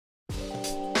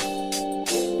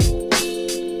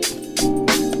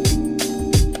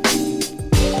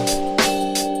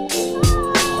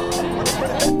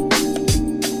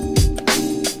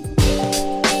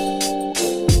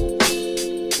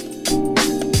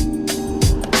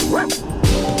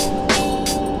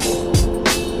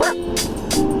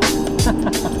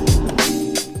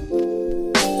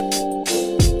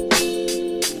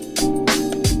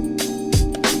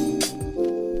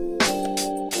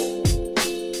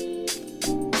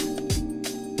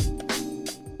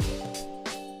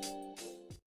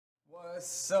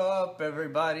up,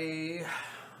 everybody?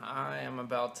 I am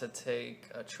about to take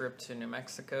a trip to New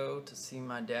Mexico to see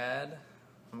my dad.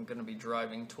 I'm going to be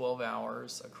driving 12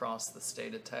 hours across the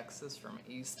state of Texas from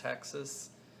East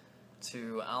Texas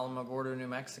to Alamogordo, New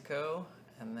Mexico,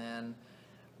 and then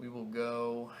we will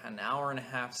go an hour and a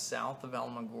half south of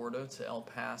Alamogordo to El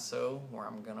Paso, where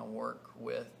I'm going to work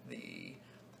with the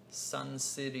Sun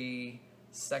City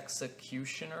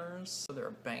SeXecutioners. They're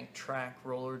a bank track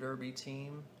roller derby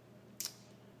team,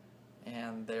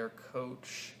 and their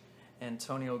coach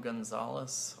Antonio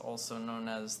Gonzalez, also known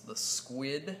as the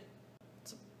Squid.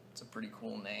 It's a pretty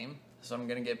cool name. So I'm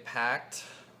gonna get packed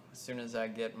as soon as I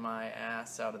get my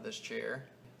ass out of this chair.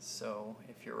 So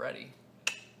if you're ready,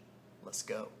 let's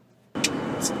go.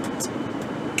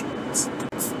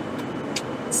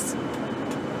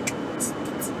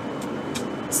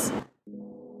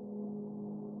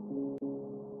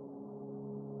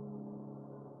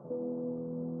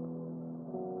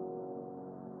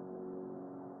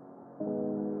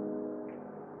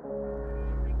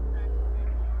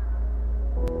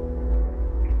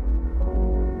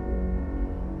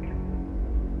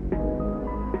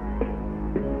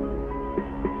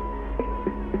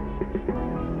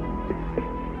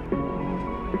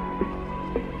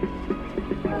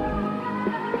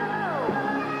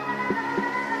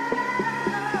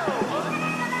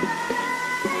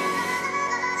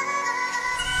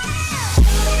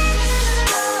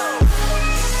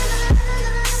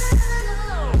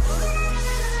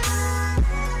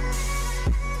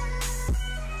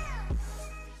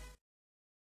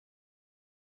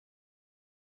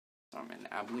 I'm in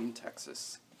Abilene,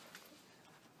 Texas.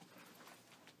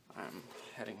 I'm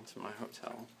heading to my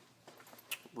hotel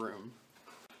room.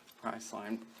 Price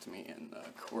line booked me in the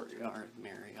Courtyard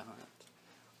Marriott.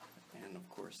 And of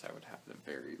course I would have the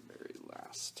very, very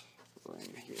last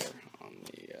room here on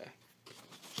the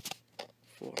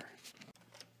floor.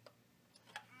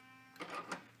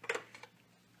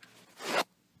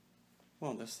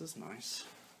 Well, this is nice.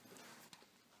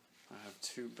 I have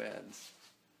 2 beds.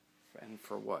 And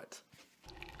for what?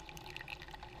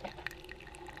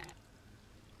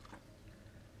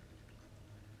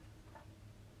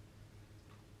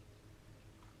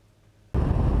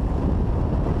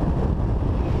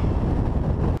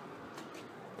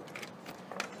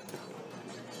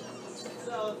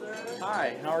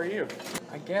 Hi, how are you?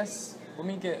 I guess, let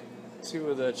me get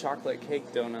 2 of the chocolate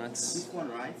cake donuts. This one,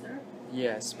 right, sir?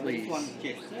 Yes, please. This one,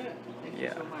 cake, sir. Thank you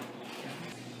so much.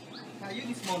 How are you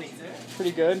this morning, sir?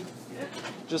 Pretty good. Yeah.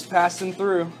 Just passing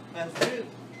through. That's good.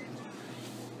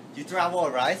 You travel,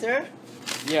 right, sir?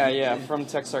 Yeah, from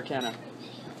Texarkana.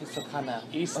 Texarkana.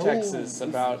 East Texas,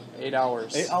 about 8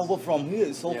 hours. 8 hours from here,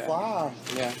 it's so far.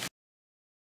 Yeah.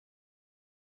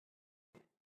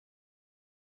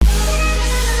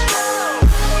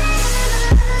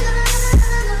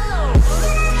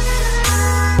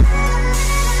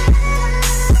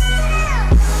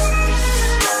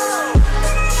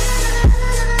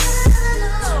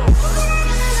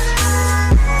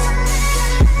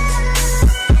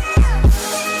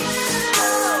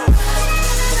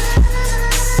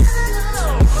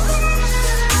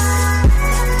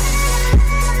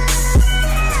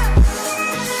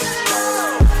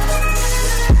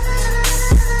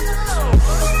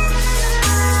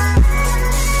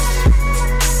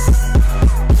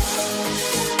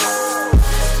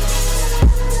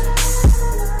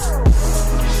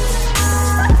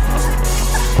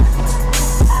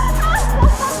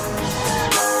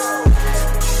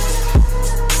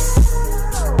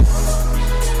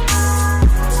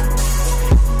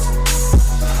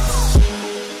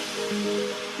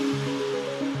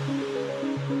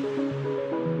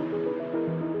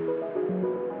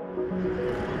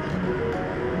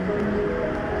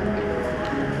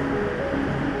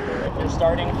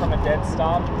 Starting from a dead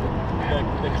stop,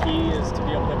 the key is to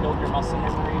be able to build your muscle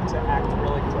memory to act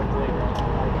really quickly.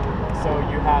 So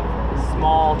you have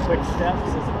small, quick steps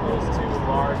as opposed to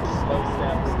large, slow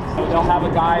steps. So they'll have a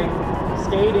guy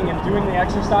skating and doing the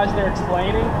exercise they're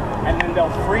explaining, and then they'll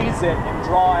freeze it and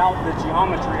draw out the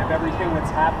geometry of everything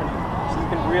that's happening. So you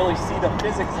can really see the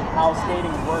physics of how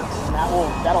skating works, and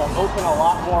that'll open a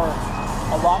lot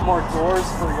more doors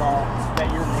for y'all that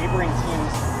your neighboring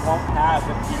teams won't have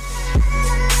if you.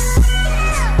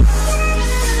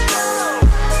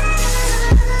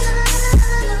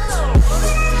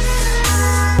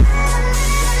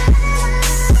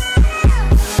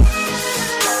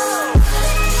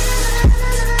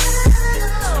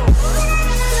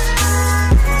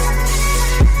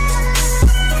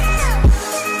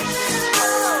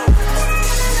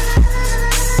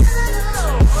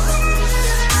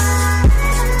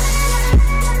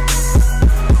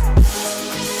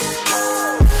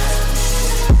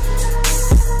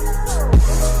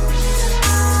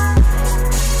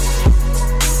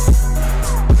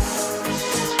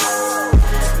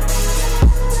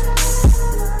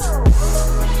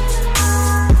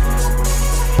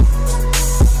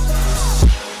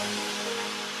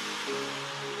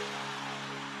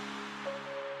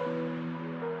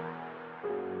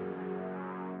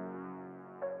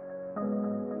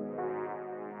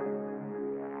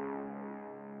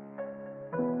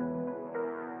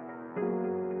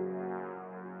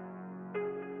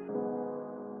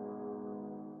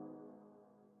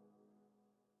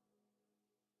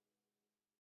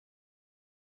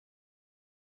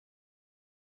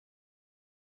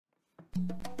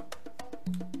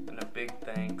 And a big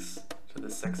thanks to the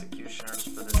SeXecutioners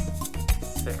for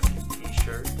this sexy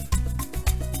t-shirt.